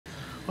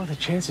What are the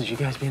chances you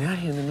guys being out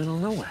here in the middle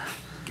of nowhere?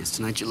 Guess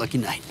tonight's your lucky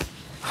night.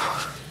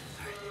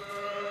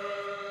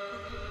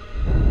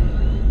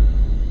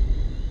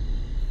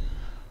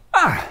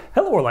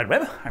 Hello, World Wide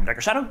Web. I'm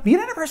Dr. Shado, the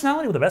internet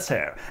personality with the best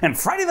hair, and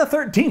Friday the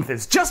 13th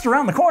is just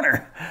around the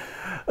corner.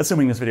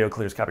 Assuming this video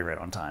clears copyright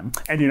on time.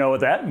 And you know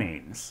what that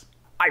means.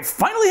 I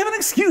finally have an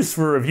excuse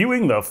for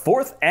reviewing the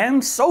fourth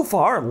and so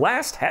far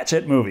last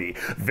Hatchet movie,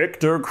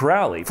 Victor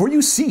Crowley. For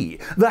you see,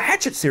 the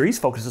Hatchet series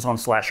focuses on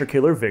slasher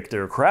killer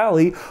Victor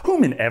Crowley,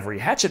 whom in every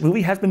Hatchet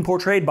movie has been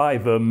portrayed by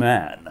the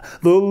man,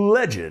 the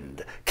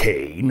legend,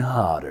 Kane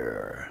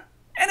Hodder.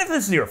 And if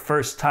this is your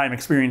first time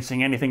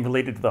experiencing anything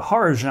related to the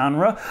horror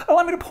genre,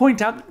 allow me to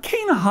point out that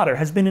Kane Hodder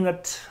has been in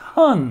a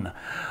ton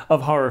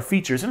of horror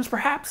features and is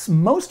perhaps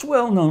most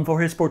well known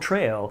for his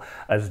portrayal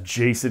as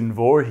Jason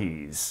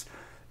Voorhees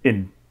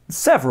in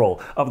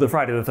several of the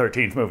Friday the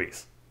 13th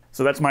movies.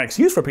 So that's my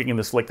excuse for picking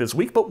this flick this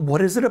week, but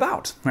what is it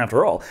about?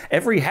 After all,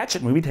 every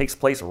Hatchet movie takes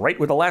place right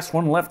where the last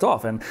one left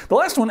off, and the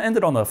last one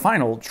ended on the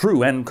final,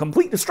 true, and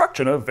complete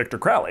destruction of Victor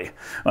Crowley.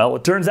 Well,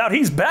 it turns out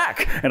he's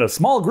back, and a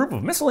small group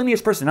of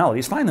miscellaneous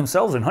personalities find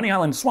themselves in Honey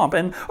Island Swamp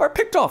and are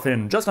picked off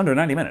in just under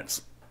 90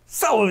 minutes.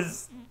 So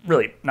it's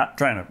really not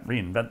trying to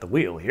reinvent the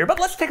wheel here, but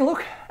let's take a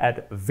look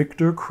at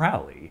Victor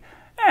Crowley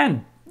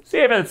and see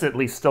if it's at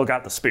least still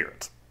got the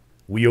spirit.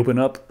 We open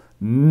up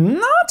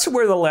not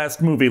where the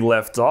last movie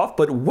left off,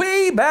 but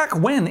way back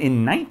when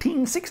in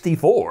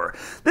 1964.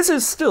 This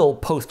is still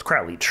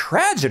post-Crowley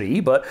tragedy,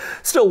 but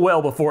still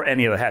well before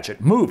any of the Hatchet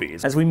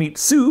movies, as we meet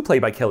Sue,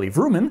 played by Kelly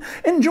Vrooman,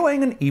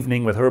 enjoying an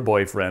evening with her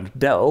boyfriend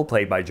Del,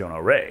 played by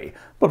Jonah Ray.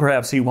 But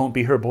perhaps he won't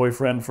be her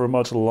boyfriend for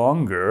much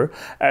longer,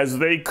 as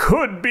they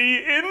could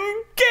be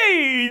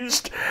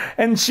engaged!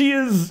 And she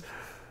is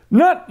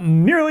not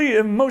nearly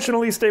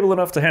emotionally stable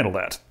enough to handle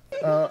that.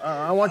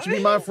 I want you to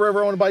be mine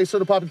forever. I want to buy you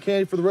soda pop and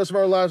candy for the rest of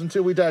our lives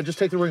until we die. Just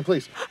take the ring,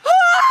 please.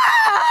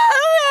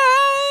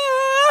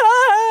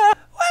 Well,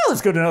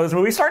 it's good to know this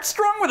movie starts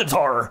strong with its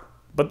horror.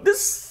 But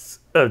this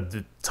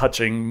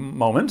touching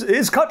moment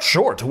is cut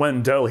short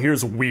when Del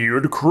hears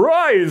weird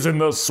cries in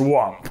the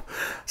swamp.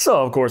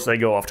 So, of course, they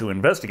go off to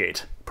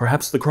investigate.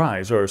 Perhaps the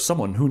cries are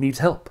someone who needs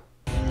help.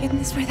 Isn't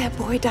this where that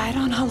boy died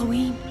on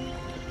Halloween?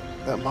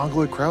 That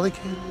Mongoloid Crowley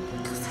kid?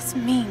 That's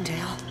mean,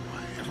 Dale.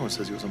 Everyone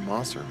says he was a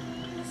monster.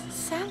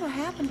 Sad what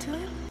happened to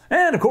him.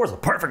 And of course, the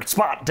perfect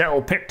spot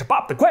Del picked to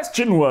pop the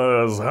question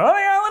was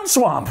Honey Island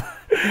Swamp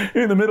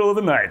in the middle of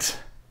the night.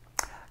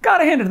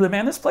 Gotta hand it to the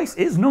man, this place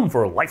is known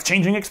for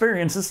life-changing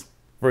experiences.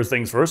 First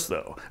things first,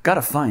 though,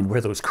 gotta find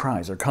where those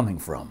cries are coming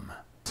from.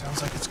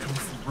 Sounds like it's coming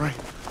from right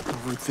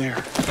over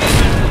there.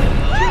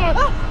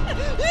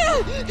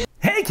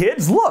 Hey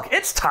kids, look,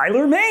 it's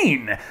Tyler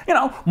Mane! You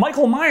know,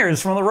 Michael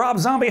Myers from the Rob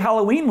Zombie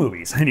Halloween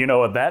movies. And you know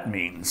what that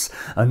means.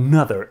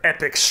 Another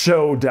epic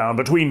showdown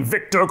between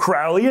Victor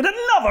Crowley and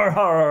another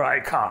horror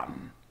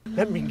icon.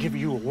 Let me give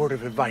you a word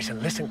of advice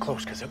and listen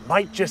close, because it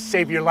might just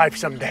save your life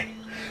someday.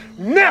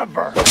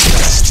 Never!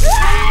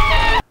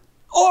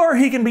 Or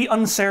he can be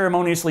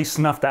unceremoniously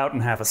snuffed out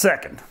in half a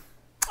second.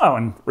 Oh,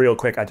 and real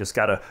quick, I just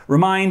gotta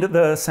remind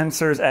the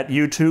censors at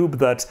YouTube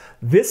that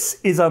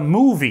this is a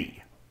movie.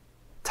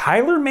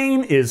 Tyler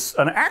Mane is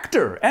an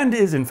actor, and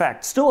is in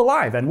fact still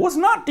alive, and was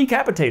not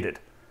decapitated.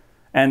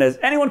 And as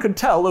anyone could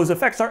tell, those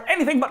effects are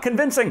anything but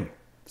convincing.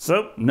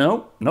 So,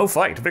 no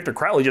fight. Victor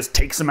Crowley just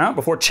takes him out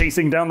before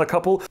chasing down the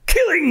couple,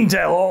 killing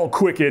Del all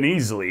quick and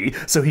easily,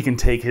 so he can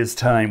take his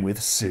time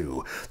with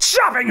Sue,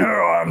 chopping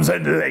her arms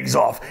and legs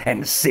off,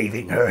 and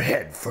saving her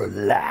head for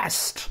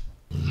last.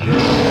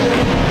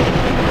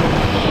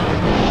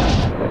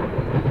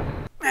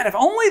 Man, if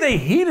only they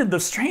heeded the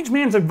strange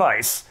man's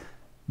advice.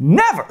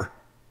 Never!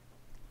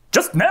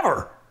 Just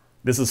never!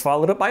 This is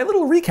followed up by a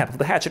little recap of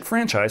the Hatchet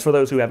franchise for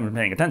those who haven't been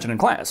paying attention in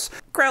class.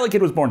 Crowley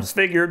Kid was born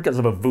disfigured because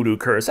of a voodoo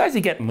curse, as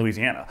you get in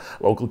Louisiana.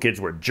 Local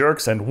kids were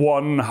jerks, and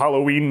one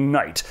Halloween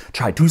night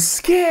tried to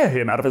scare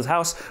him out of his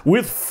house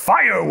with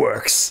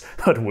fireworks.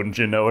 But wouldn't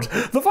you know it,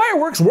 the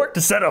fireworks worked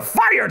to set a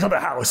fire to the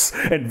house,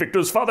 and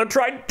Victor's father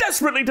tried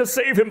desperately to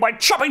save him by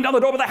chopping down the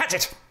door with a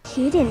hatchet.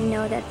 He didn't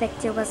know that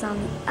Victor was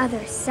on the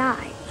other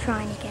side,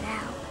 trying to get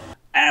out.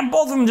 And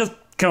both of them just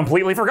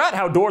completely forgot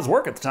how doors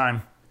work at the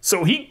time.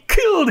 So he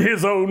killed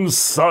his own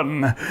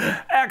son,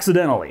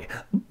 accidentally.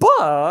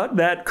 But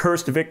that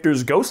cursed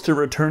Victor's ghost to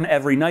return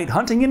every night,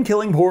 hunting and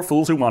killing poor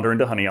fools who wander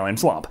into Honey Island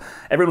Swamp.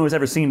 Everyone who's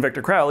ever seen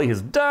Victor Crowley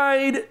has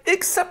died,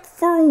 except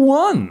for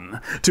one.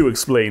 To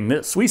explain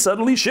this, we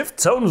suddenly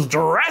shift tones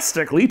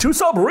drastically to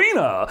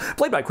Sabrina,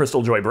 played by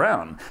Crystal Joy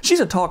Brown. She's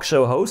a talk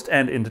show host,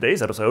 and in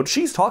today's episode,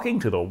 she's talking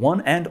to the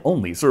one and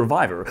only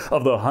survivor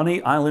of the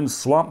Honey Island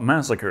Swamp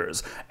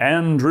massacres,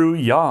 Andrew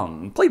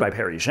Yong, played by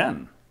Perry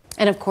Shen.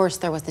 And of course,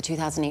 there was the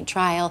 2008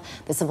 trial,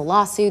 the civil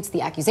lawsuits,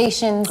 the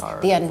accusations,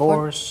 the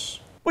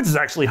divorce. Which is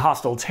actually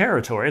hostile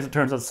territory, as it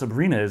turns out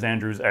Sabrina is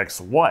Andrew's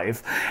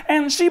ex-wife,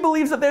 and she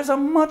believes that there's a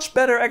much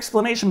better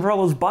explanation for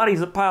all those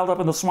bodies that piled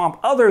up in the swamp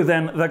other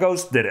than the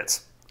ghost did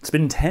it. It's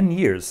been 10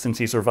 years since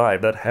he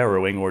survived that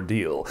harrowing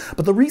ordeal,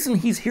 but the reason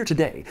he's here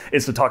today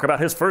is to talk about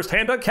his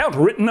first-hand account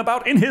written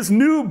about in his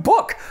new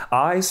book,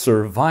 I,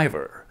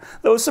 Survivor.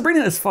 Though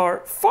Sabrina is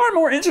far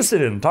more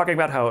interested in talking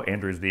about how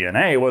Andrew's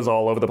DNA was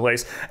all over the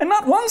place, and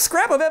not one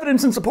scrap of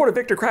evidence in support of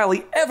Victor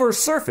Crowley ever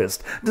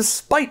surfaced,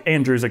 despite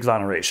Andrew's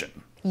exoneration.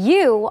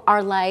 You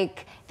are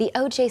like the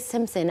O.J.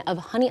 Simpson of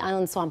Honey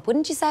Island Swamp,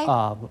 wouldn't you say?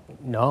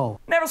 No.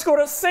 Never scored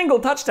a single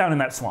touchdown in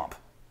that swamp.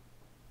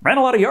 Ran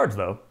a lot of yards,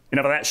 though.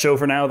 Enough of that show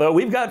for now, though.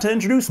 We've got to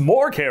introduce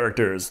more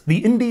characters.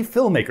 The indie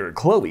filmmaker,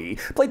 Chloe,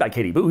 played by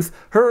Katie Booth,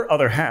 her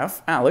other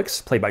half,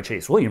 Alex, played by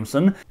Chase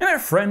Williamson, and our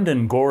friend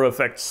and gore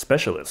effects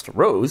specialist,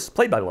 Rose,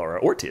 played by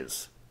Laura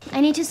Ortiz.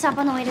 I need to stop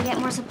on the way to get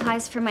more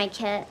supplies for my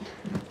kit.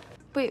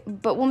 Wait,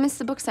 but we'll miss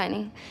the book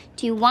signing.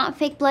 Do you want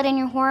fake blood in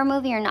your horror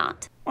movie or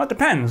not? Well, it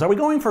depends. Are we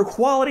going for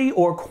quality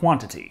or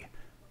quantity?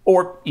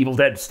 Or Evil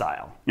Dead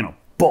style? You know,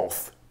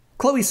 both.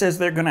 Chloe says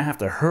they're gonna have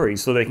to hurry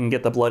so they can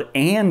get the blood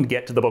and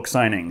get to the book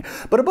signing.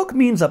 But a book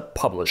means a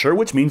publisher,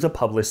 which means a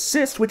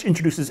publicist, which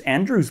introduces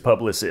Andrew's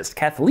publicist,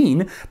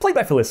 Kathleen, played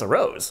by Felissa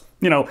Rose.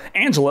 You know,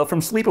 Angela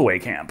from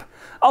Sleepaway Camp.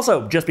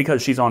 Also, just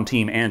because she's on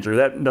Team Andrew,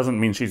 that doesn't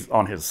mean she's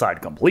on his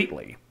side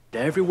completely.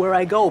 Everywhere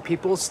I go,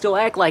 people still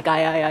act like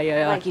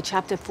Like you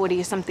chopped up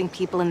 40-something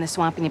people in the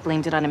swamp and you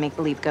blamed it on a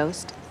make-believe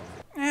ghost?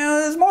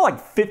 There's more like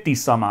 50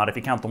 some odd if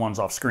you count the ones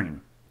off screen.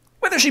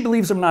 Whether she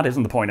believes them or not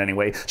isn't the point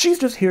anyway. She's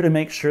just here to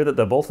make sure that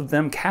the both of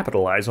them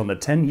capitalize on the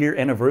 10-year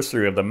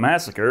anniversary of the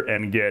massacre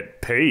and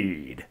get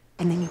paid.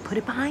 And then you put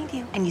it behind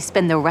you and you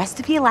spend the rest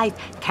of your life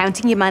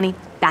counting your money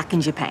back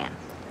in Japan.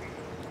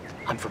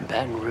 I'm from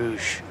Baton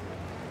Rouge.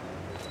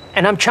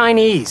 And I'm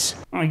Chinese.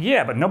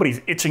 Yeah, but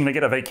nobody's itching to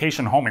get a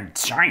vacation home in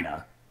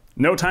China.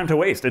 No time to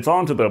waste, it's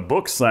on to the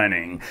book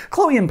signing.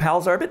 Chloe and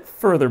pals are a bit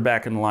further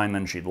back in line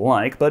than she'd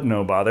like, but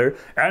no bother.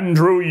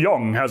 Andrew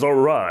Yong has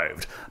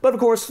arrived. But of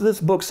course,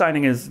 this book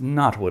signing is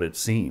not what it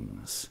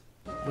seems.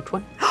 Which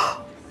one?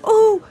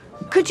 Oh,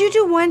 could you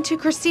do one to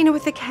Christina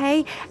with a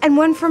K and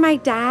one for my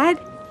dad?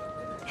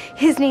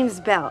 His name's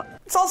Bill.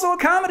 It's also a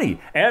comedy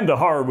and a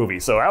horror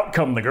movie, so out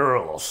come the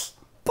girls.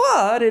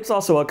 But it's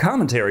also a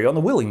commentary on the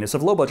willingness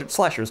of low-budget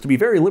slashers to be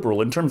very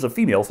liberal in terms of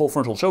female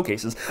full-frontal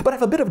showcases, but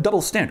have a bit of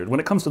double standard when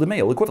it comes to the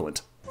male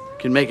equivalent.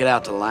 Can make it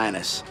out to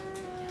Linus.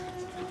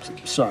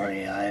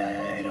 Sorry,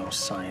 I don't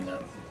sign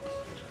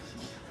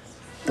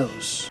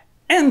those.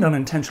 And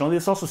unintentionally,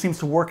 this also seems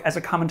to work as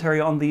a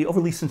commentary on the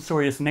overly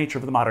censorious nature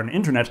of the modern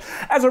internet,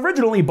 as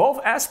originally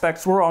both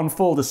aspects were on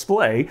full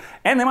display,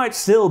 and they might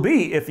still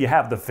be if you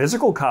have the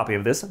physical copy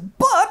of this,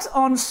 but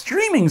on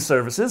streaming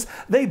services,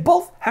 they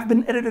both have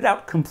been edited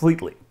out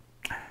completely.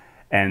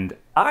 And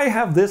I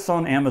have this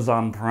on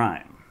Amazon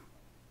Prime.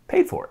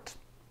 Paid for it.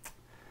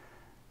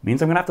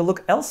 Means I'm gonna have to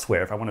look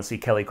elsewhere if I want to see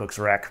Kelly Cook's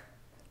wreck.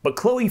 But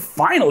Chloe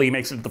finally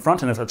makes it to the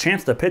front and has a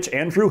chance to pitch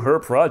Andrew her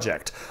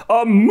project.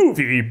 A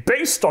movie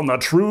based on the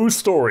true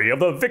story of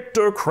the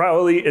Victor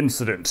Crowley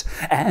incident.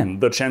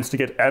 And the chance to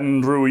get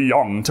Andrew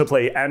Yong to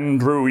play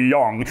Andrew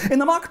Yong in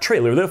the mock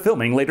trailer they're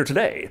filming later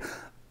today.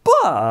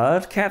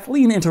 But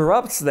Kathleen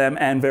interrupts them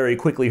and very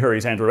quickly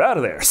hurries Andrew out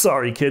of there.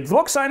 Sorry kids, the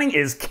book signing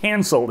is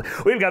cancelled.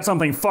 We've got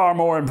something far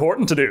more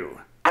important to do.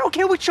 I don't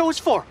care what show it's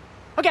for.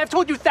 Okay, I've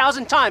told you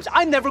 1,000 times,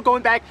 I'm never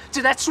going back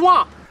to that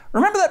swamp.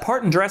 Remember that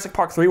part in Jurassic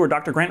Park 3 where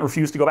Dr. Grant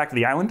refused to go back to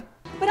the island?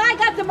 But I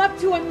got them up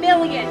to 1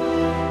 million.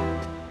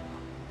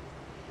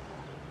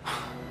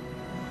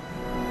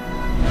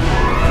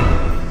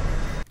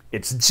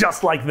 It's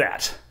just like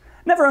that.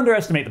 Never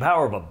underestimate the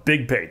power of a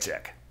big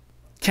paycheck.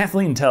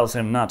 Kathleen tells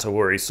him not to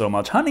worry so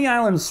much. Honey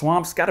Island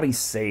Swamp's gotta be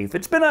safe.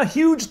 It's been a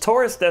huge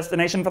tourist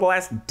destination for the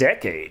last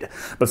decade.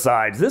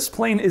 Besides, this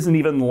plane isn't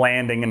even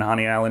landing in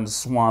Honey Island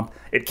Swamp.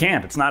 It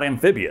can't, it's not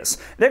amphibious.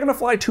 They're gonna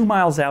fly 2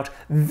 miles out,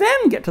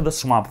 then get to the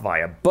swamp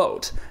via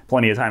boat.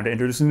 Plenty of time to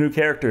introduce new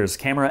characters.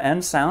 Camera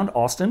and sound,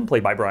 Austin,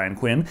 played by Brian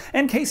Quinn,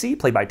 and Casey,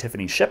 played by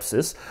Tiffany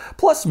Shepsis,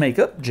 plus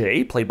makeup,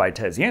 Jay, played by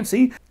Tez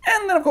Yancey,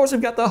 and then of course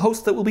we've got the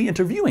host that will be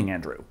interviewing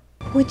Andrew.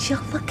 Would you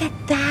look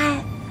at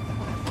that?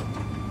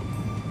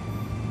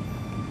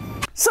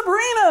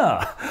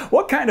 Sabrina!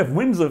 What kind of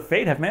winds of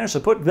fate have managed to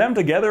put them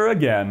together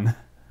again?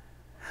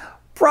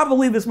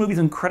 Probably this movie's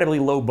incredibly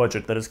low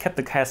budget that has kept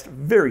the cast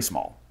very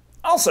small.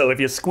 Also, if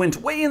you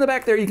squint way in the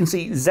back there, you can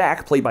see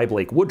Zach, played by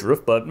Blake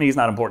Woodruff, but he's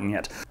not important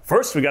yet.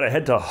 First, we gotta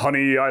head to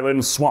Honey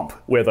Island Swamp,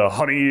 where the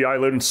Honey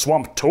Island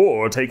Swamp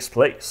Tour takes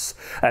place.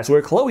 That's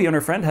where Chloe and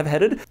her friend have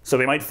headed, so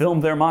they might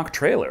film their mock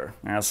trailer.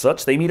 As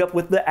such, they meet up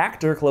with the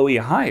actor Chloe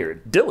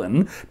hired,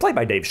 Dylan, played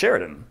by Dave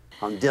Sheridan.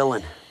 I'm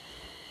Dylan.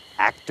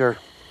 Actor,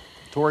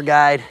 tour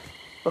guide,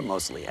 but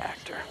mostly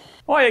actor.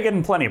 Why, you're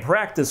getting plenty of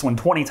practice when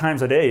 20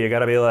 times a day you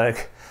gotta be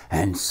like,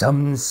 and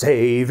some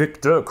say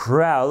Victor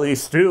Crowley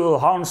still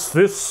haunts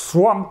this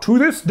swamp to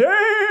this day.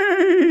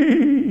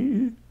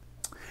 And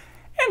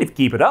if you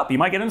keep it up, you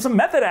might get in some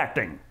method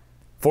acting.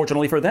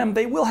 Fortunately for them,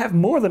 they will have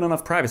more than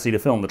enough privacy to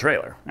film the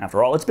trailer.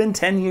 After all, it's been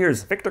 10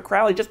 years. Victor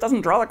Crowley just doesn't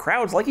draw the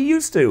crowds like he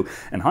used to,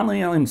 and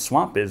Honey Island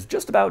Swamp is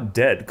just about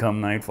dead come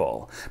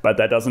nightfall. But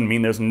that doesn't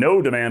mean there's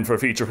no demand for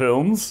feature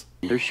films.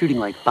 They're shooting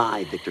like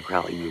 5 Victor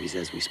Crowley movies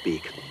as we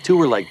speak. 2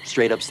 are like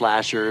straight-up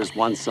slashers,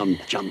 1's some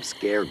jump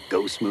scare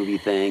ghost movie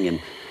thing, and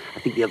I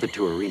think the other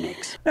 2 are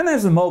remakes. And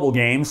there's the mobile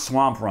game,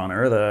 Swamp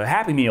Runner, the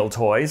Happy Meal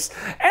toys,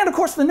 and of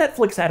course the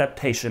Netflix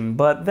adaptation,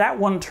 but that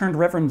one turned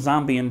Reverend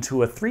Zombie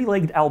into a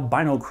 3-legged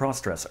albino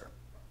crossdresser.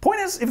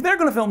 Point is, if they're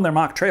gonna film their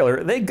mock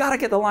trailer, they gotta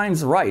get the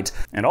lines right.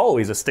 And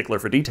always a stickler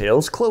for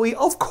details, Chloe,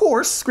 of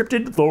course,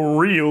 scripted the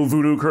real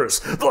voodoo curse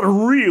that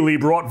really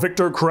brought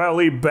Victor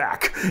Crowley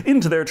back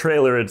into their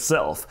trailer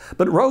itself.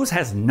 But Rose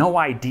has no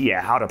idea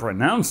how to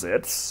pronounce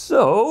it,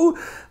 so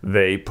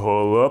they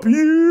pull up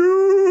YouTube.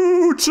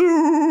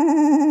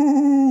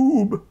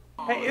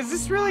 Hey, is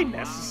this really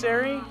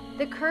necessary?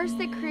 The curse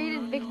that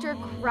created Victor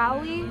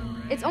Crowley?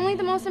 It's only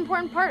the most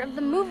important part of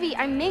the movie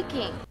I'm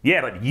making.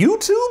 Yeah, but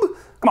YouTube?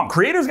 Come on,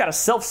 creators gotta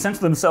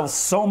self-censor themselves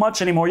so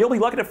much anymore, you'll be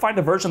lucky to find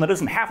a version that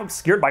isn't half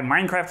obscured by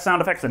Minecraft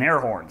sound effects and air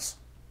horns.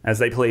 As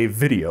they play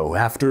video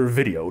after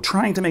video,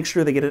 trying to make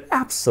sure they get it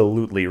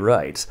absolutely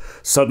right,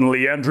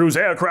 suddenly Andrew's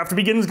aircraft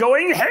begins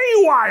going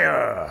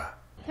haywire!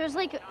 There's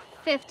like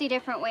 50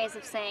 different ways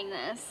of saying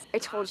this. I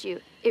told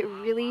you, it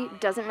really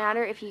doesn't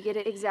matter if you get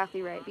it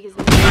exactly right, because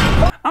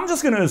I'm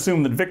just gonna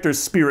assume that Victor's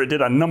spirit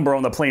did a number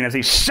on the plane as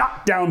he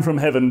shot down from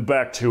heaven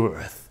back to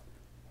Earth.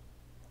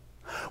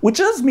 Which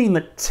does mean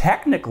that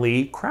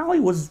technically, Crowley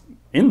was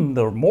in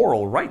the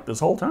moral right this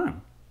whole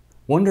time.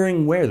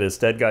 Wondering where this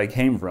dead guy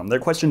came from, their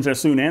questions are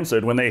soon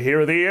answered when they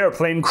hear the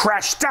airplane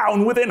crash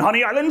down within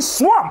Honey Island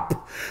Swamp!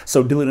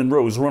 So Dylan and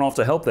Rose run off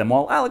to help them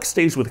while Alex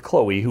stays with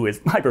Chloe, who is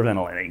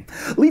hyperventilating,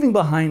 leaving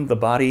behind the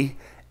body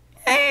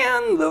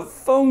and the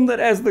phone that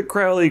has the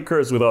Crowley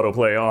curse with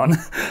autoplay on.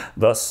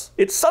 Thus,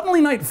 it's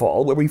suddenly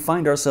nightfall where we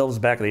find ourselves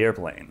back at the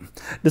airplane.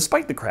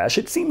 Despite the crash,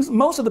 it seems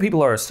most of the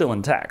people are still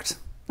intact.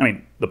 I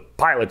mean, the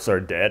pilots are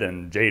dead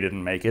and Jay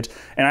didn't make it,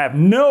 and I have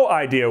no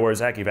idea where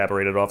Zach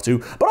evaporated off to,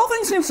 but all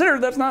things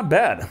considered, that's not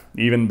bad.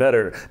 Even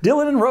better,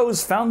 Dylan and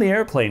Rose found the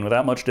airplane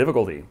without much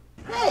difficulty.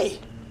 Hey!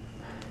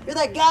 You're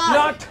that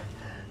guy!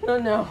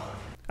 No.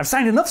 I've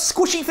signed enough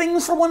squishy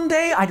things for one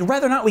day, I'd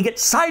rather not we get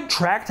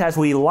sidetracked as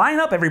we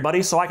line up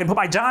everybody so I can put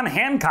my John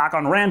Hancock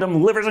on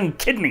random livers and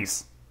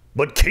kidneys.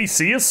 But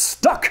Casey is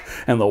stuck,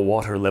 and the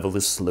water level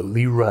is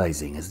slowly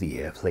rising as the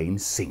airplane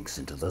sinks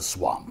into the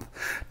swamp.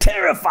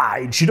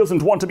 Terrified, she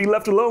doesn't want to be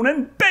left alone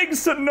and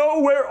begs to know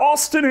where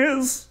Austin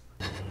is.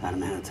 I don't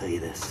know how to tell you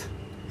this,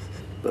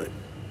 but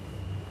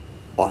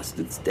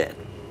Austin's dead.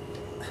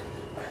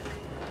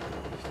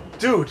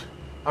 Dude,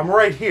 I'm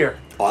right here.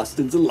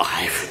 Austin's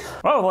alive.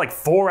 Well, like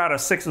 4 out of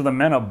 6 of the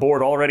men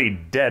aboard already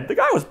dead. The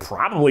guy was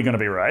probably gonna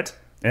be right.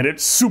 And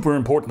it's super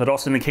important that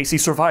Austin and Casey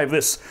survive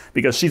this,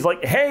 because she's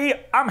like,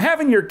 hey, I'm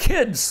having your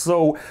kids,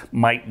 so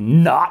might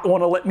not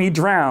want to let me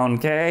drown,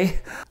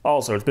 okay?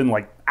 Also, it's been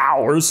like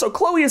hours, so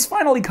Chloe is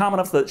finally calm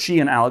enough that she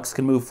and Alex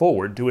can move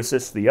forward to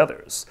assist the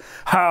others.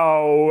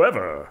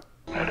 However...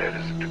 Now that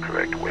isn't the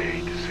correct way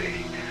to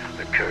say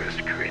the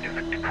curse created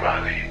Victor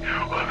Crowley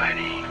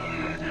already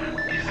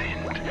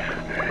isn't.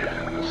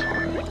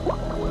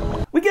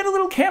 We get a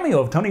little cameo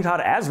of Tony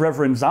Todd as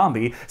Reverend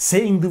Zombie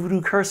saying the voodoo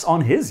curse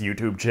on his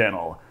YouTube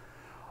channel.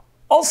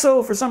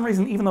 Also, for some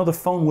reason, even though the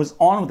phone was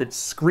on with its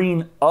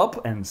screen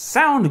up and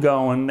sound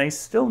going, they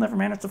still never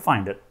managed to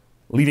find it.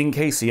 Leaving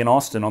Casey and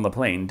Austin on the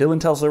plane, Dylan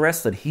tells the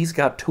rest that he's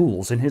got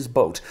tools in his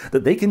boat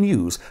that they can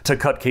use to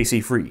cut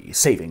Casey free,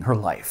 saving her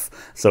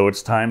life. So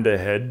it's time to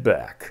head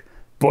back.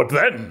 But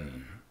then...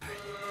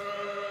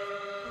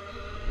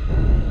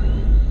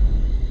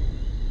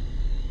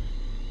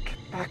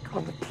 Back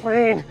on the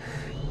plane.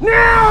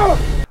 Now!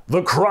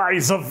 The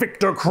cries of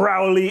Victor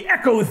Crowley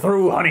echo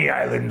through Honey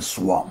Island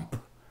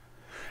Swamp.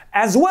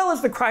 As well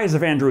as the cries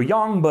of Andrew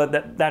Yong,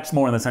 but that's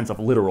more in the sense of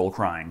literal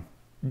crying.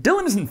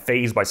 Dylan isn't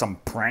fazed by some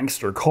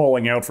prankster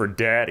calling out for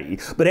daddy,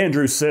 but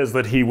Andrew says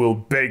that he will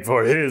beg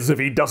for his if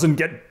he doesn't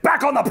get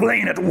back on the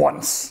plane at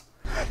once.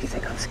 You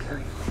think I'm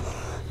scary?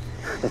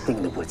 The thing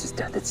in the woods is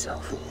death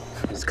itself,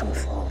 and it's coming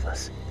for all of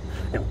us.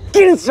 Now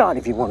get inside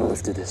if you want to live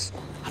through this.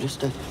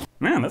 Understood?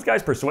 Man, this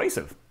guy's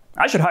persuasive.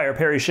 I should hire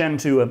Perry Shen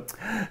to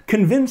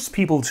convince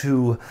people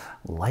to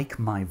like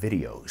my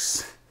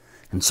videos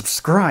and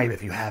subscribe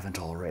if you haven't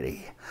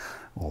already,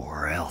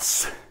 or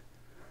else.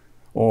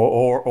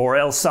 Or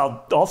else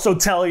I'll also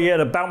tell you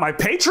about my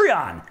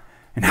Patreon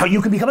and how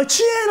you can become a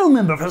channel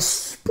member for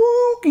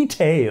spooky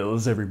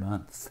tales every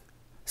month.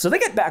 So they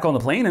get back on the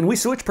plane and we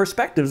switch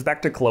perspectives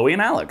back to Chloe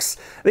and Alex.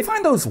 They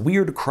find those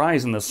weird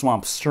cries in the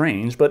swamp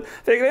strange, but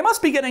they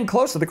must be getting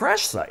close to the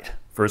crash site.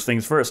 First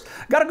things first,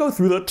 gotta go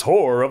through the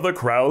tour of the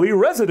Crowley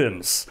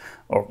residence.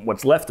 Or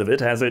what's left of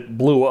it, as it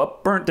blew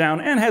up, burnt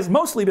down, and has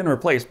mostly been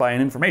replaced by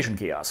an information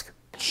kiosk.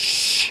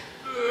 Shh.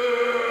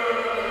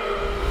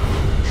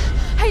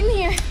 I'm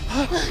here.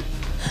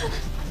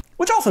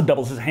 Which also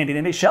doubles as a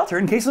handy-dandy shelter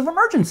in case of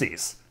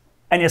emergencies.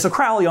 And yes, a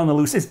Crowley on the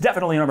loose is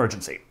definitely an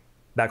emergency.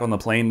 Back on the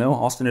plane, though,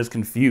 Austin is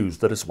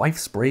confused that his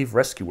wife's brave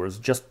rescuers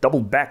just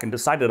doubled back and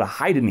decided to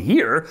hide in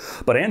here,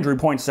 but Andrew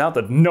points out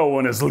that no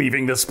one is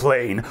leaving this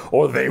plane,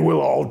 or they will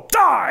all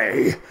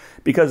die,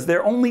 because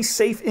they're only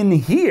safe in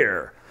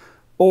here.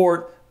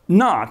 Or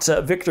not.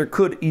 Victor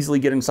could easily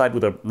get inside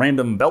with a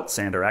random belt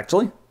sander,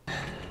 actually.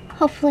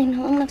 Hopefully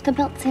no one left a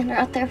belt sander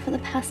out there for the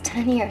past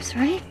 10 years,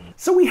 right?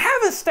 So we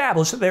have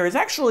established that there is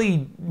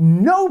actually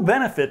no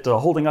benefit to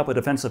holding up a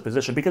defensive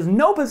position, because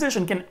no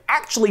position can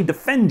actually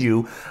defend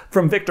you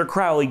from Victor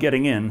Crowley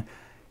getting in.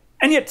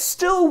 And yet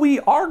still we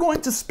are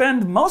going to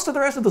spend most of the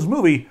rest of this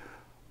movie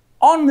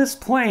on this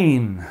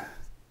plane.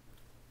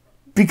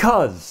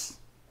 Because.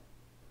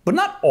 But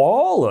not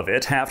all of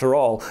it, after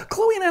all.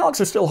 Chloe and Alex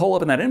are still holed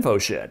up in that info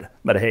shed.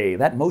 But hey,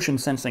 that motion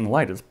sensing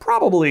light is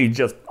probably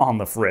just on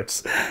the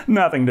fritz.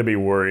 Nothing to be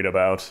worried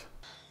about.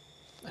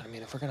 I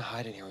mean, if we're gonna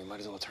hide in here, we might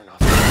as well turn off.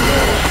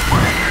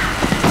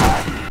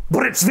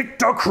 But it's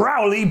Victor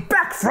Crowley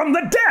back from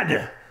the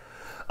dead!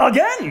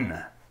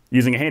 Again!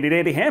 Using a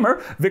handy-dandy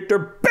hammer,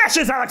 Victor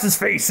bashes Alex's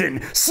face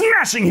in,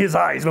 smashing his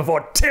eyes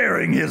before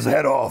tearing his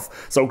head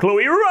off. So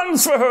Chloe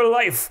runs for her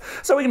life,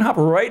 so we can hop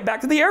right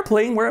back to the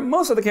airplane where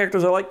most of the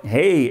characters are like,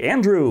 hey,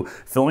 Andrew,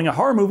 filming a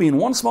horror movie in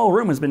one small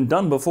room has been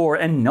done before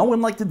and no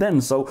one liked it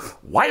then, so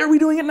why are we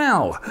doing it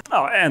now?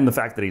 Oh, and the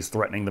fact that he's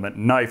threatening them at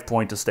knife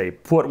point to stay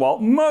put while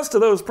most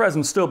of those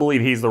present still believe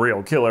he's the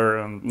real killer,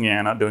 and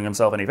yeah, not doing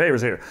himself any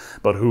favors here.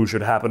 But who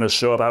should happen to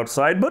show up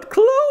outside but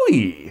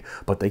Chloe?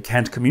 But they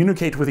can't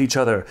communicate with each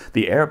other.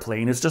 The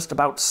airplane is just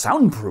about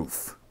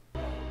soundproof.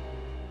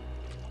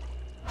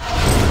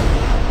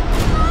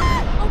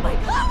 Oh my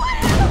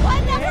god,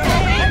 what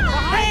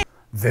never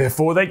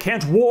Therefore, they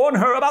can't warn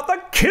her about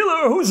the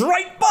killer who's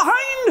right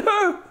behind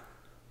her.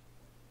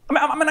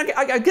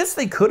 I guess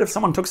they could if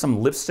someone took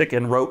some lipstick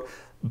and wrote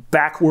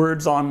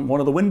backwards on one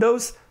of the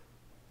windows.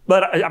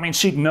 But, I mean,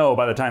 she'd know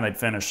by the time they'd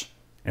finish.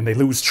 And they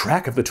lose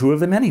track of the two of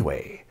them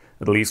anyway.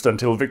 At least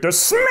until Victor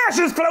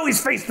smashes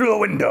Chloe's face through the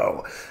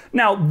window.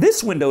 Now,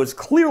 this window is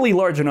clearly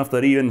large enough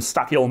that even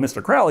stocky old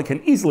Mr. Crowley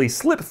can easily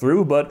slip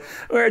through, but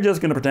we're just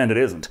gonna pretend it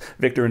isn't.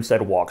 Victor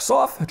instead walks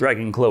off,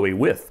 dragging Chloe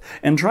with,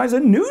 and tries a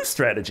new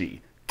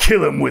strategy.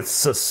 Kill him with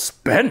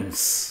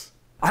suspense.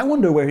 I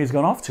wonder where he's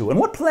gone off to and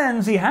what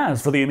plans he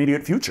has for the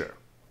immediate future.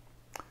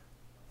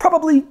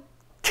 Probably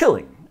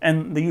killing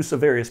and the use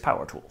of various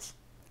power tools.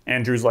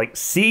 Andrew's like,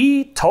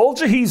 see, told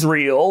you he's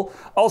real.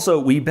 Also,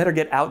 we better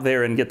get out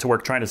there and get to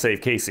work trying to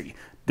save Casey.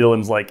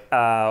 Dylan's like,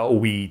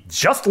 we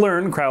just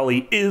learned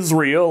Crowley is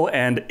real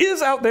and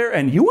is out there,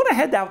 and you want to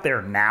head out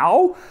there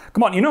now?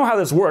 Come on, you know how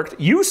this worked.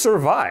 You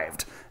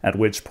survived. At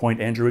which point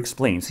Andrew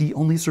explains he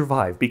only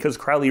survived because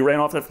Crowley ran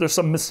off after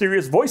some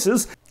mysterious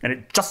voices, and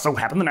it just so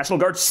happened the National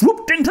Guard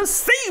swooped in to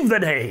save the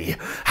day.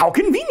 How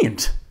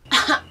convenient.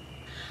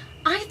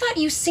 I thought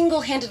you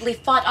single-handedly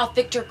fought off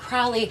Victor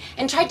Crowley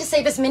and tried to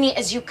save as many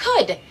as you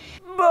could.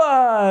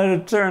 But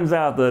it turns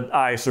out that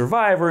I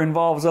Survivor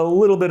involves a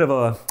little bit of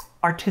a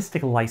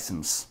artistic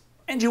license.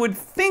 And you would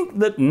think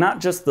that not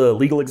just the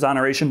legal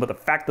exoneration, but the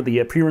fact that the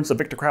appearance of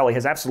Victor Crowley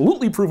has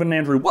absolutely proven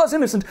Andrew was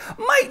innocent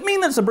might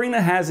mean that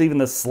Sabrina has even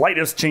the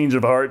slightest change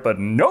of heart, but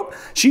nope,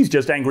 she's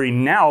just angry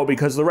now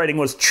because the writing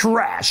was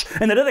trash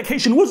and the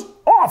dedication was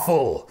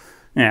awful.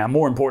 Yeah,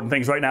 more important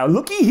things right now.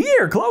 Looky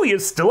here, Chloe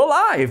is still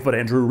alive, but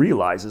Andrew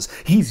realizes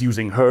he's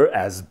using her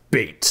as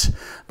bait.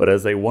 But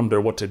as they wonder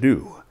what to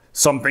do,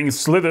 something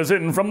slithers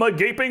in from the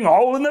gaping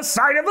hole in the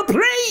side of the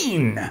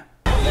plane!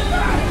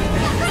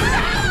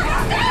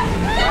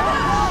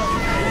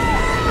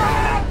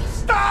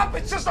 Stop!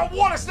 It's just a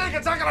water snake.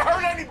 It's not gonna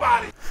hurt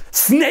anybody.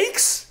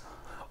 Snakes?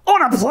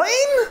 On a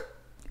plane?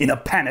 In a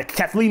panic,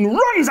 Kathleen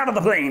runs out of the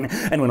plane,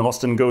 and when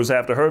Austin goes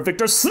after her,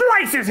 Victor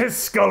slices his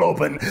skull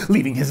open,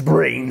 leaving his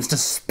brains to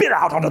spit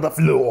out onto the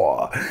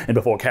floor. And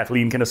before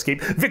Kathleen can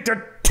escape,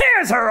 Victor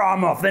tears her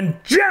arm off, then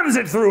jams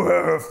it through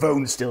her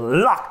phone still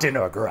locked in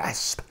her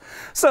grasp.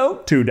 So,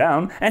 2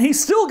 down, and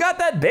he's still got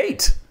that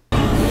bait.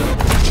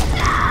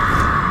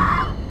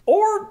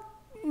 Or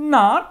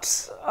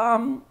not.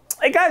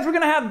 Hey guys, we're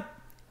gonna have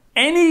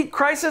any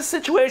crisis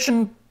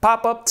situation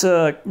pop up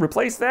to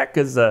replace that,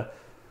 because,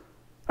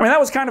 I mean, that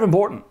was kind of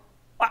important.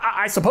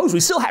 I suppose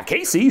we still have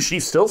Casey.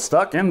 She's still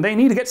stuck, and they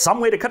need to get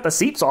some way to cut the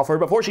seats off her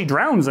before she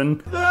drowns,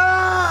 and...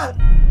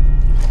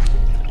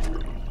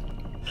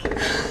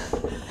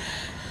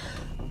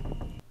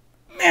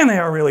 Man, they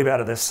are really bad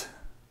at this.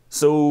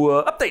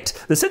 So,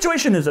 update. The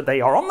situation is that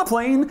they are on the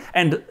plane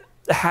and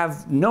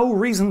have no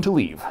reason to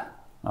leave.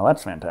 Now,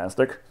 that's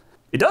fantastic.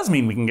 It does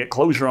mean we can get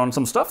closure on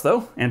some stuff,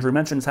 though. Andrew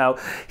mentions how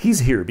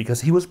he's here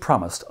because he was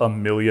promised $1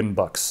 million.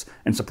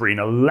 And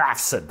Sabrina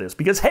laughs at this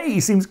because,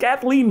 hey, seems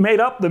Kathleen made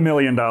up the $1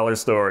 million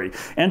story.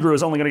 Andrew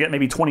is only going to get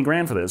maybe 20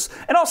 grand for this.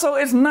 And also,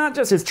 it's not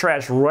just his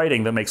trash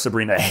writing that makes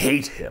Sabrina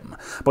hate him,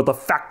 but the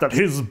fact that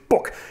his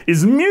book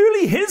is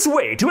merely his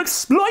way to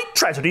exploit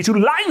tragedy to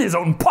line his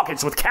own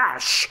pockets with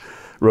cash.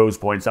 Rose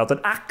points out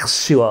that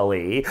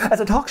actually,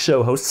 as a talk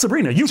show host,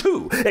 Sabrina, you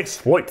too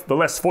exploit the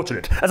less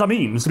fortunate as a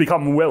means to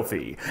become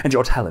wealthy, and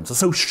your talents are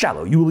so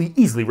shallow you will be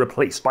easily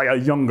replaced by a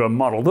younger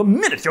model the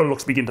minute your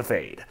looks begin to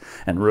fade.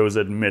 And Rose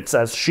admits,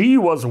 as she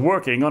was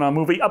working on a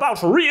movie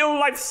about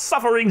real-life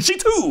suffering, she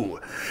too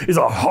is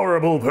a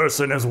horrible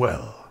person as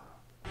well.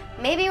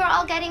 Maybe we're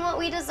all getting what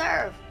we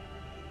deserve.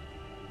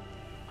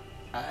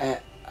 I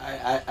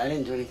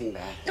didn't do anything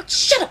bad. No,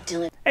 shut up,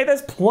 Dylan. Hey,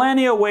 there's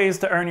plenty of ways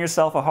to earn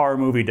yourself a horror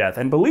movie death,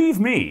 and believe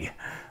me,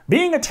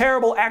 being a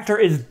terrible actor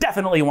is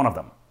definitely one of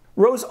them.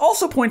 Rose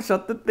also points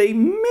out that they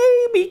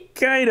maybe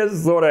kinda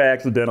sorta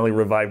accidentally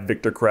revived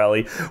Victor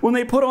Crowley when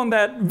they put on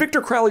that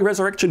Victor Crowley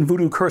Resurrection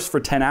Voodoo Curse for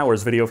 10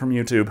 hours video from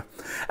YouTube.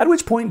 At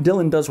which point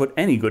Dylan does what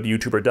any good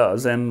YouTuber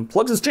does and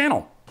plugs his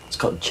channel. It's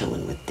called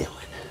Chillin' with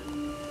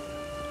Dylan.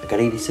 I got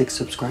 86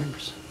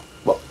 subscribers.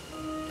 Well,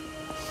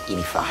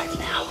 85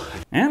 now.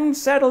 And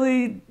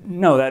sadly,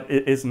 no, that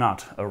is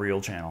not a real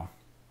channel.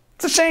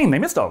 It's a shame, they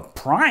missed a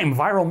prime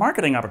viral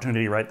marketing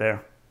opportunity right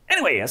there.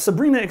 Anyway, as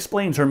Sabrina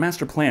explains, her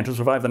master plan to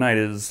survive the night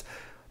is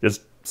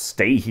just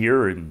stay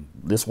here in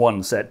this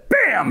one set.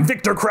 BAM!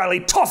 Victor Crowley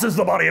tosses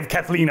the body of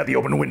Kathleen at the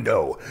open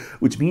window,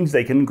 which means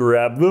they can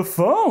grab the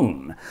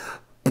phone.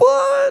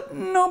 But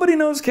nobody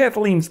knows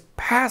Kathleen's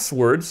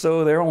password,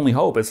 so their only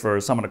hope is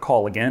for someone to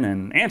call again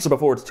and answer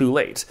before it's too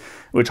late,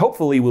 which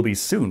hopefully will be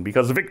soon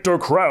because Victor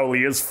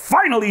Crowley is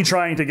finally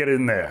trying to get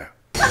in there.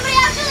 Somebody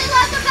actually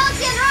locked the belt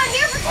stand around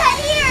here for 10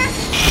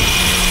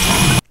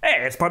 years!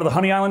 Hey, it's part of the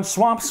Honey Island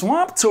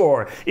Swamp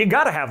Tour. You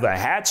gotta have the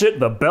hatchet,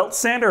 the belt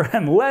sander,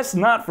 and let's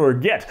not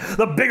forget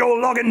the big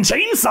old logging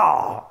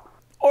chainsaw!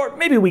 Or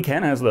maybe we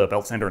can, as the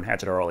belt sander and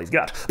hatchet are all he's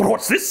got. But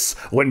what's this?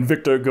 When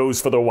Victor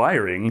goes for the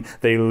wiring,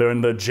 they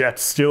learn the jet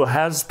still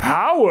has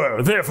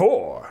power,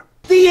 therefore...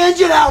 The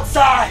engine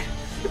outside!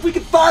 If we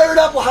can fire it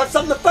up, we'll have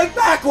something to fight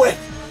back with!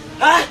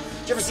 Huh?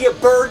 Did you ever see a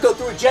bird go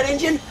through a jet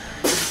engine?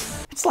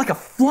 It's like a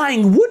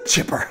flying wood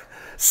chipper,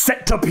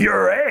 set to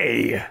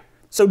puree!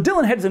 So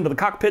Dylan heads into the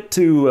cockpit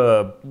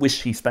to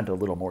wish he spent a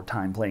little more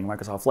time playing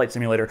Microsoft Flight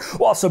Simulator,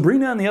 while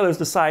Sabrina and the others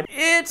decide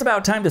it's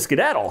about time to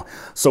skedaddle.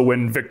 So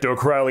when Victor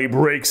Crowley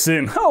breaks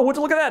in, oh, would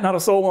you look at that, not a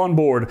soul on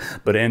board.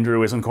 But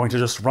Andrew isn't going to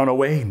just run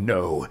away,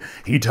 no.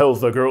 He tells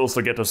the girls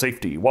to get to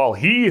safety, while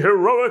he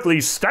heroically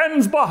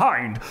stands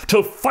behind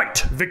to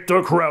fight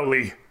Victor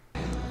Crowley.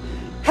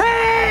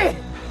 Hey!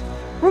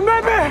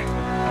 Remember!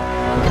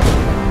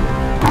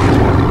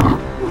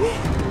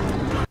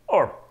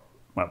 Or...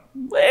 well,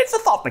 it's a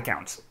thought that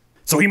counts.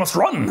 So he must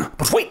run,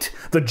 but wait,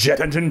 the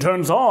jet engine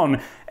turns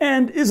on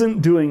and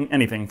isn't doing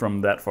anything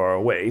from that far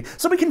away,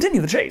 so we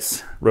continue the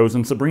chase. Rose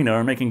and Sabrina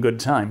are making good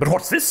time, but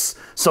what's this?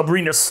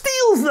 Sabrina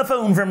steals the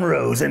phone from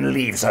Rose and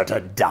leaves her to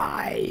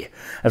die.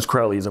 As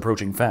Crowley is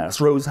approaching fast,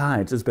 Rose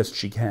hides as best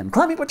she can,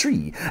 climbing up a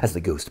tree as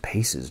the ghost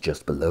paces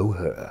just below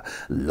her,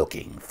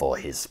 looking for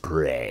his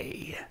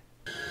prey.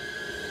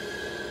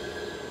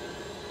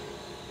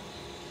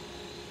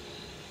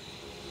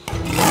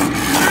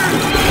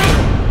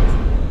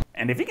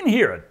 And if you can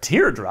hear a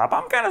teardrop,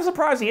 I'm kind of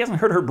surprised he hasn't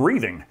heard her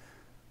breathing.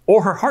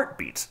 Or her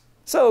heartbeat.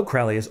 So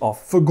Crowley is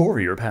off for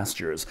gorier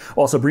pastures,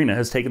 while Sabrina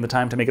has taken the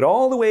time to make it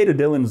all the way to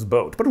Dylan's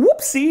boat. But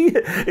whoopsie!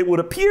 It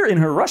would appear in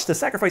her rush to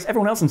sacrifice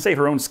everyone else and save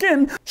her own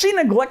skin, she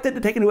neglected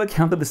to take into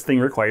account that this thing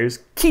requires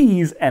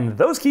keys, and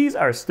those keys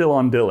are still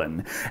on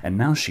Dylan. And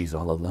now she's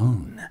all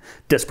alone,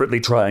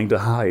 desperately trying to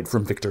hide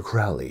from Victor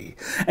Crowley.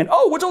 And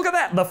oh, would you look at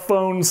that? The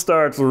phone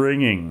starts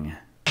ringing.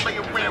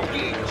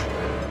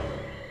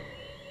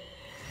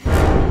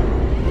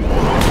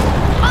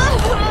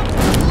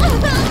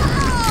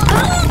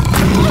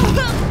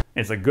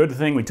 It's a good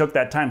thing we took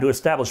that time to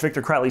establish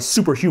Victor Crowley's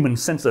superhuman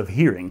sense of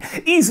hearing,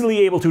 easily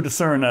able to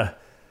discern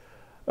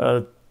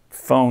a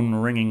phone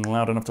ringing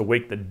loud enough to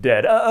wake the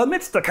dead,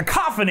 amidst the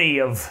cacophony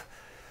of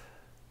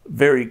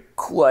very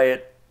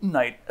quiet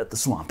night at the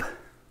swamp.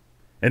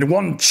 And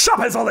one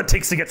chop is all it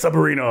takes to get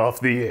Sabrina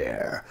off the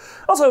air.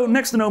 Also,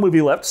 next to no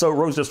movie left, so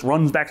Rose just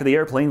runs back to the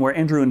airplane where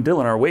Andrew and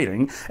Dylan are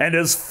waiting, and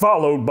is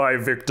followed by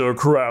Victor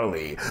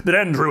Crowley. But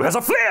Andrew has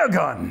a flare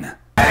gun!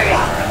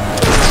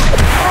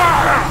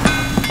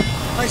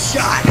 Nice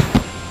shot.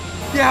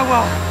 Yeah,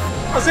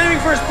 well, I was aiming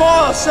for his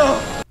balls, so...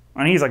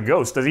 And he's a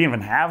ghost. Does he even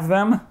have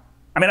them?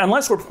 I mean,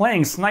 unless we're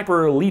playing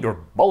Sniper Elite or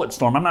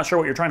Bulletstorm, I'm not sure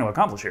what you're trying to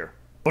accomplish here.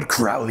 But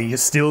Crowley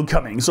is still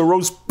coming, so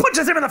Rose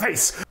punches him in the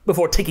face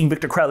before taking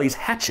Victor Crowley's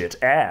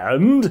hatchet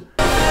and...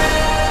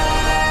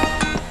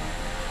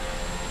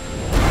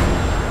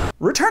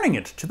 returning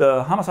it to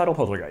the homicidal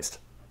poltergeist.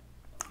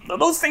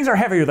 Those things are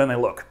heavier than they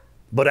look.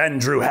 But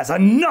Andrew has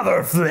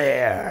another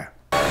flare!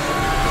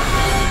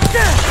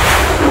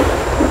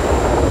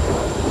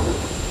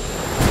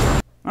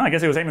 Well, I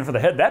guess he was aiming for the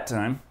head that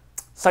time.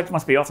 Sight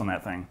must be off on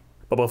that thing.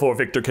 But before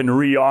Victor can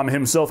rearm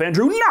himself,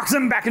 Andrew knocks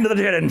him back into the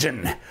jet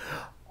engine.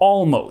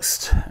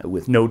 Almost,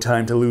 with no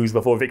time to lose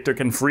before Victor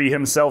can free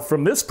himself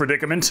from this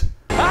predicament.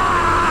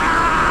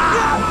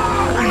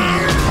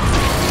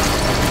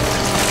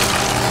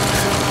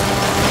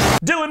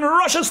 Dylan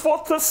rushes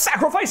forth to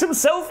sacrifice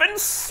himself and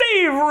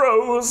save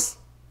Rose.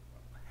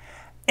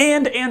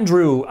 And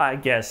Andrew, I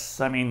guess.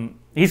 I mean,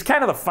 he's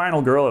kind of the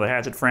final girl of the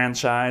Hatchet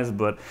franchise,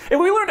 but if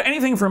we learned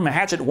anything from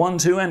Hatchet 1,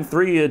 2, and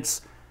 3,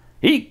 it's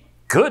he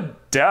could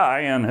die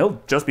and he'll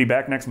just be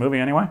back next movie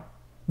anyway.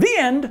 The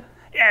end.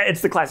 Yeah,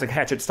 it's the classic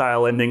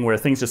Hatchet-style ending where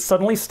things just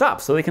suddenly stop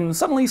so they can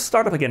suddenly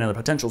start up again in a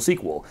potential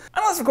sequel.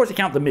 Unless, of course, you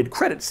count the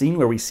mid-credit scene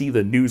where we see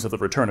the news of the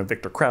return of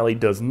Victor Crowley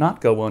does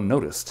not go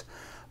unnoticed.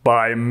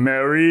 By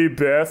Mary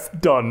Beth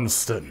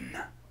Dunstan.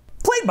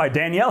 Played by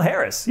Danielle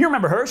Harris. You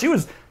remember her? She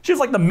was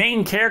like the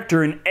main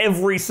character in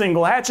every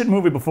single Hatchet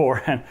movie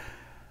before, and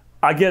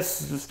I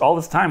guess just all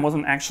this time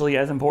wasn't actually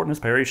as important as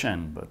Perry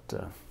Shen,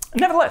 but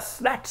nevertheless,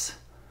 that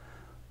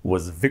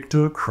was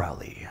Victor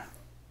Crowley.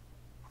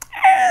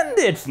 And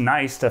it's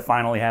nice to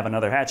finally have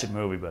another Hatchet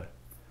movie, but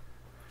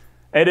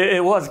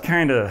it was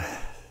kinda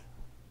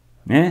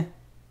eh.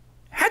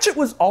 Hatchet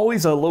was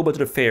always a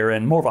low-budget affair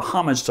and more of a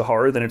homage to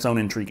horror than its own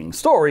intriguing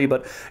story,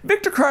 but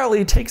Victor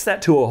Crowley takes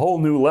that to a whole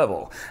new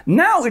level.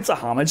 Now it's a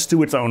homage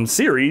to its own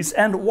series,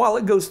 and while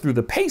it goes through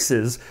the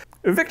paces,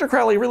 Victor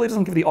Crowley really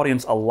doesn't give the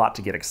audience a lot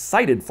to get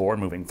excited for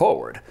moving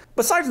forward.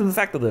 Besides the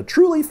fact that the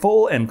truly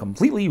full and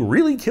completely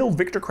really killed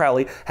Victor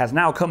Crowley has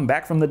now come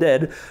back from the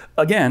dead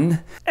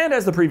again, and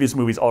as the previous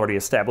movies already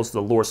established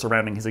the lore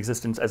surrounding his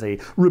existence as a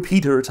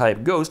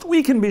repeater-type ghost,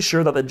 we can be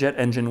sure that the jet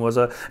engine was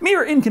a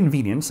mere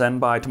inconvenience,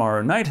 and by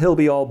tomorrow night he'll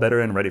be all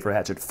better and ready for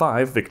Hatchet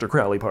 5, Victor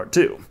Crowley Part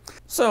 2.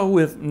 So,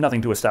 with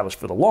nothing to establish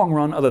for the long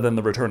run other than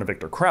the return of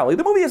Victor Crowley,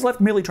 the movie is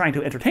left merely trying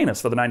to entertain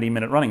us for the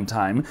 90-minute running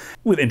time,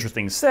 with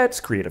interesting sets,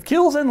 creative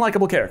kills, and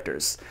likable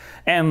characters.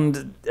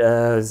 And,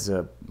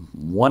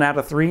 1 out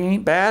of 3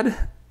 ain't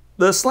bad?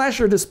 The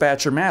slasher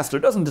dispatcher master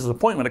doesn't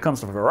disappoint when it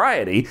comes to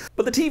variety,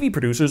 but the TV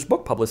producers,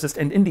 book publicists,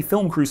 and indie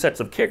film crew sets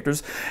of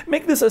characters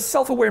make this a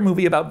self-aware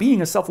movie about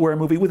being a self-aware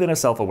movie within a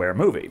self-aware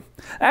movie.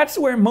 That's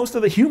where most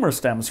of the humor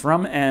stems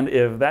from, and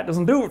if that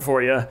doesn't do it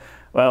for you,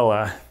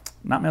 well,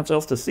 not much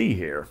else to see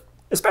here.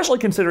 Especially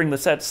considering the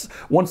sets,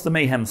 once the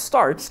mayhem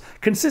starts,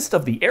 consist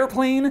of the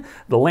airplane,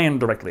 the land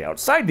directly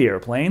outside the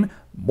airplane,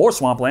 more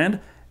swampland,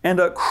 and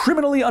a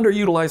criminally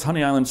underutilized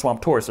Honey Island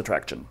Swamp tourist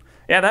attraction.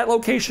 Yeah, that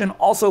location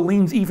also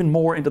leans even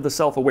more into the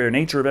self-aware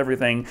nature of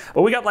everything,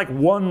 but we got like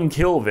 1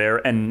 kill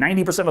there, and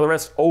 90% of the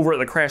rest over at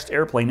the crashed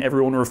airplane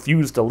everyone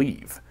refused to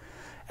leave.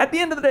 At the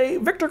end of the day,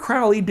 Victor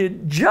Crowley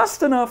did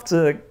just enough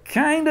to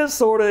kinda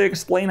sorta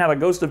explain how the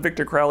ghost of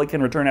Victor Crowley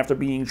can return after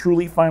being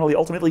truly, finally,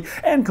 ultimately,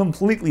 and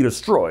completely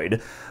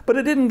destroyed, but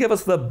it didn't give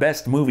us the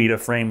best movie to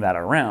frame that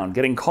around,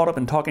 getting caught up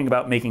in talking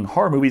about making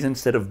horror movies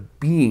instead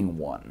of being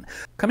one,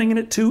 coming in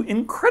at 2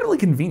 incredibly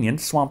convenient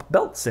swamp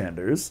belt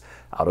sanders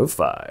out of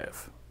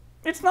 5.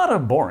 It's not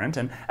abhorrent,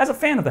 and as a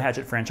fan of the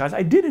Hatchet franchise,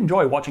 I did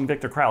enjoy watching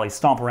Victor Crowley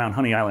stomp around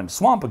Honey Island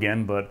Swamp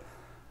again, but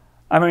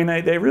I mean,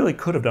 they really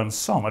could have done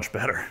so much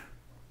better.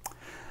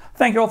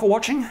 Thank you all for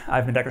watching.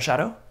 I've been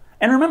Shado,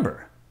 and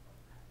remember,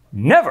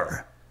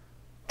 never,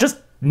 just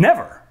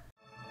never.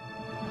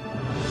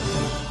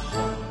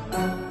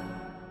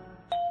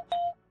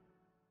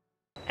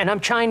 And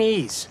I'm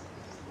Chinese.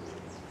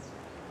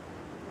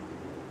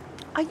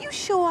 Are you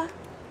sure?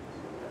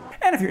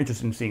 And if you're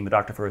interested in seeing the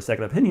Doctor for a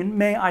second opinion,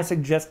 may I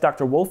suggest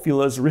Dr.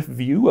 Wolfula's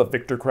review of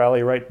Victor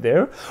Crowley right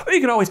there? Or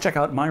you can always check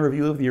out my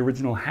review of the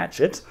original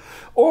Hatchet,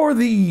 or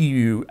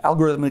the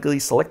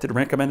algorithmically selected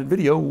recommended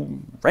video,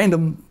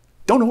 random,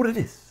 don't know what it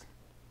is.